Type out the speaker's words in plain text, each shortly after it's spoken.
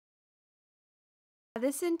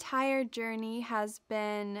This entire journey has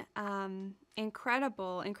been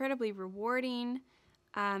incredibly rewarding.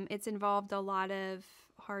 It's involved a lot of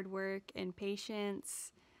hard work and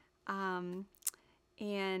patience. And,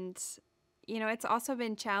 you know, it's also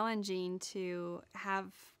been challenging to have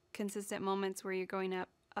consistent moments where you're going up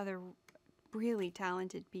other really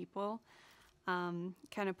talented people, kind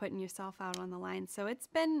of putting yourself out on the line. So it's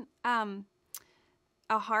been a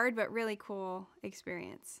hard but really cool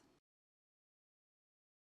experience.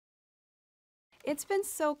 It's been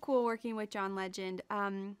so cool working with John Legend.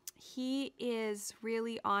 He is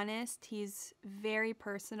really honest. He's very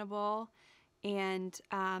personable. And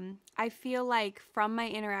I feel like from my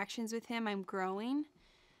interactions with him, I'm growing,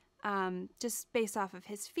 just based off of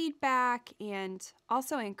his feedback and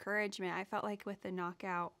also encouragement. I felt like with the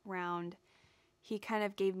knockout round, he kind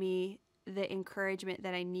of gave me the encouragement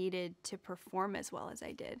that I needed to perform as well as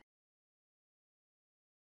I did.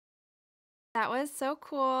 That was so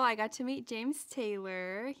cool. I got to meet James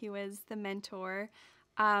Taylor. He was the mentor,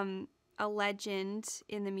 a legend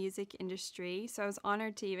in the music industry, so I was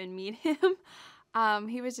honored to even meet him.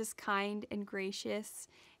 He was just kind and gracious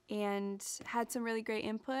and had some really great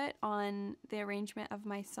input on the arrangement of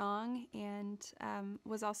my song, and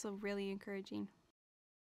was also really encouraging.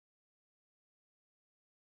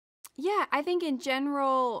 Yeah, I think in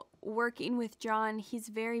general, working with John, he's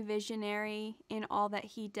very visionary in all that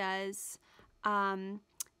he does.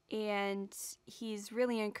 And he's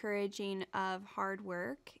really encouraging of hard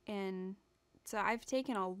work, and so I've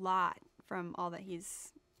taken a lot from all that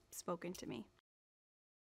he's spoken to me.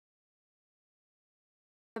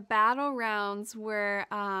 The battle rounds were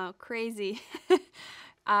crazy.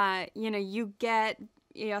 You know, you get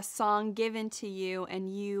a song given to you,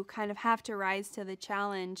 and you kind of have to rise to the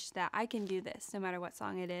challenge that I can do this no matter what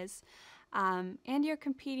song it is. And you're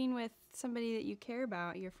competing with somebody that you care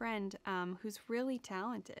about, your friend, who's really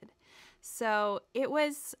talented. So it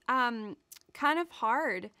was kind of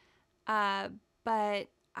hard, but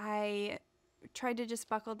I tried to just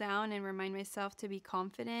buckle down and remind myself to be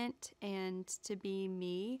confident and to be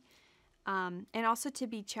me, and also to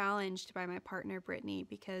be challenged by my partner, Brittany,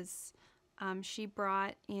 because she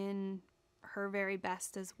brought in her very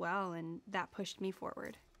best as well, and that pushed me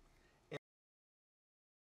forward.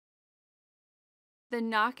 The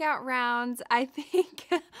knockout rounds, I think,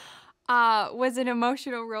 was an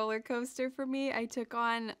emotional roller coaster for me. I took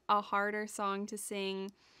on a harder song to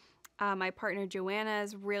sing. My partner Joanna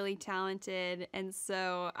is really talented, and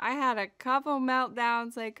so I had a couple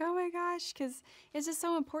meltdowns like, oh my gosh, because it's just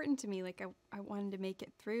so important to me. Like, I wanted to make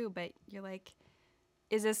it through, but you're like,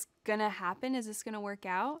 is this gonna happen? Is this gonna work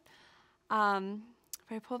out? But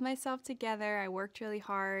I pulled myself together. I worked really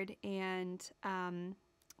hard, and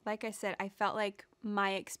like I said, I felt like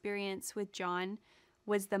my experience with John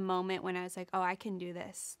was the moment when I was like, oh, I can do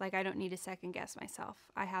this. Like, I don't need to second guess myself.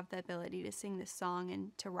 I have the ability to sing this song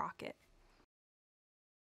and to rock it.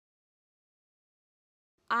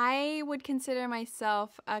 I would consider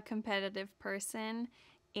myself a competitive person,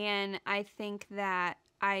 and I think that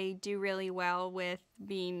I do really well with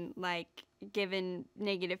being like given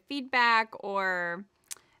negative feedback or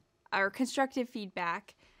constructive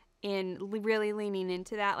feedback, and really leaning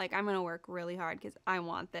into that. Like, I'm gonna work really hard because I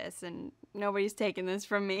want this and nobody's taking this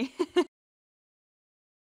from me.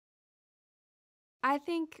 I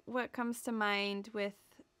think what comes to mind with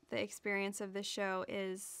the experience of the show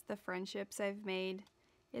is the friendships I've made.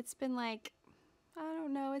 It's been like, I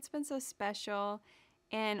don't know, it's been so special,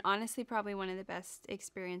 and honestly probably one of the best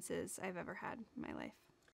experiences I've ever had in my life.